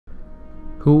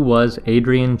Who was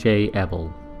Adrian J.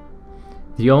 Ebell?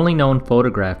 The only known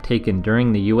photograph taken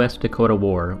during the U.S.-Dakota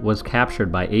War was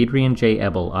captured by Adrian J.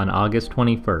 Ebell on August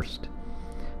 21st.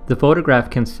 The photograph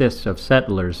consists of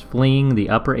settlers fleeing the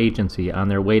upper agency on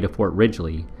their way to Fort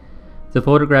Ridgely. The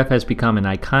photograph has become an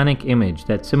iconic image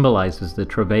that symbolizes the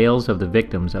travails of the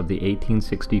victims of the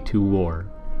 1862 war.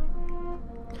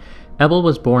 Ebell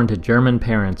was born to German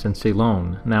parents in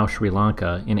Ceylon, now Sri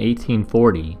Lanka, in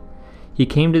 1840. He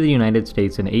came to the United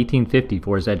States in 1850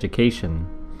 for his education.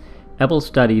 Ebell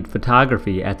studied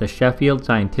photography at the Sheffield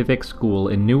Scientific School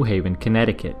in New Haven,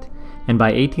 Connecticut, and by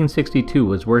 1862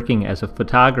 was working as a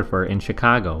photographer in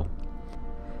Chicago.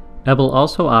 Ebell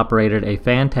also operated a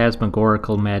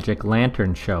phantasmagorical magic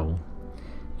lantern show.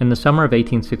 In the summer of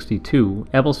 1862,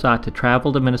 Ebell sought to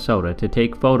travel to Minnesota to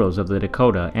take photos of the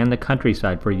Dakota and the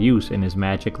countryside for use in his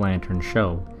magic lantern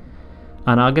show.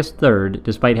 On August 3rd,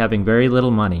 despite having very little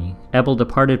money, Ebell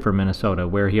departed for Minnesota,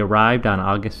 where he arrived on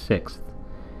August 6th.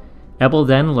 Ebell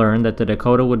then learned that the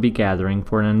Dakota would be gathering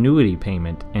for an annuity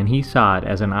payment, and he saw it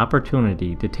as an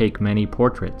opportunity to take many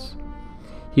portraits.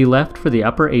 He left for the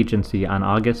upper agency on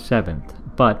August 7th,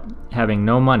 but, having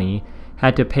no money,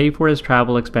 had to pay for his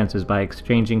travel expenses by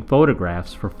exchanging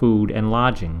photographs for food and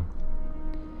lodging.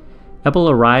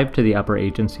 Ebell arrived to the upper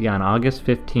agency on August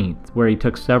 15th, where he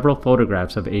took several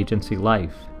photographs of agency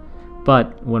life.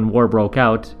 But, when war broke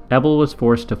out, Ebell was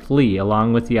forced to flee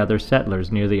along with the other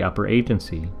settlers near the upper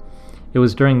agency. It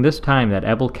was during this time that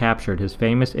Ebell captured his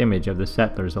famous image of the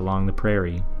settlers along the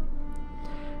prairie.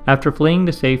 After fleeing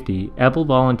to safety, Ebell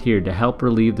volunteered to help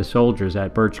relieve the soldiers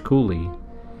at Birch Coulee.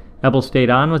 Ebell stayed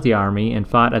on with the Army and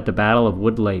fought at the Battle of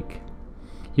Wood Lake.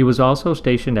 He was also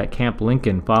stationed at Camp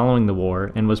Lincoln following the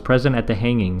war and was present at the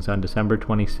hangings on December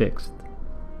 26th.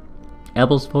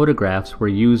 Ebell's photographs were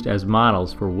used as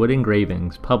models for wood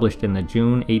engravings published in the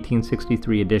June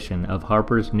 1863 edition of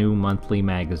Harper's New Monthly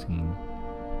magazine.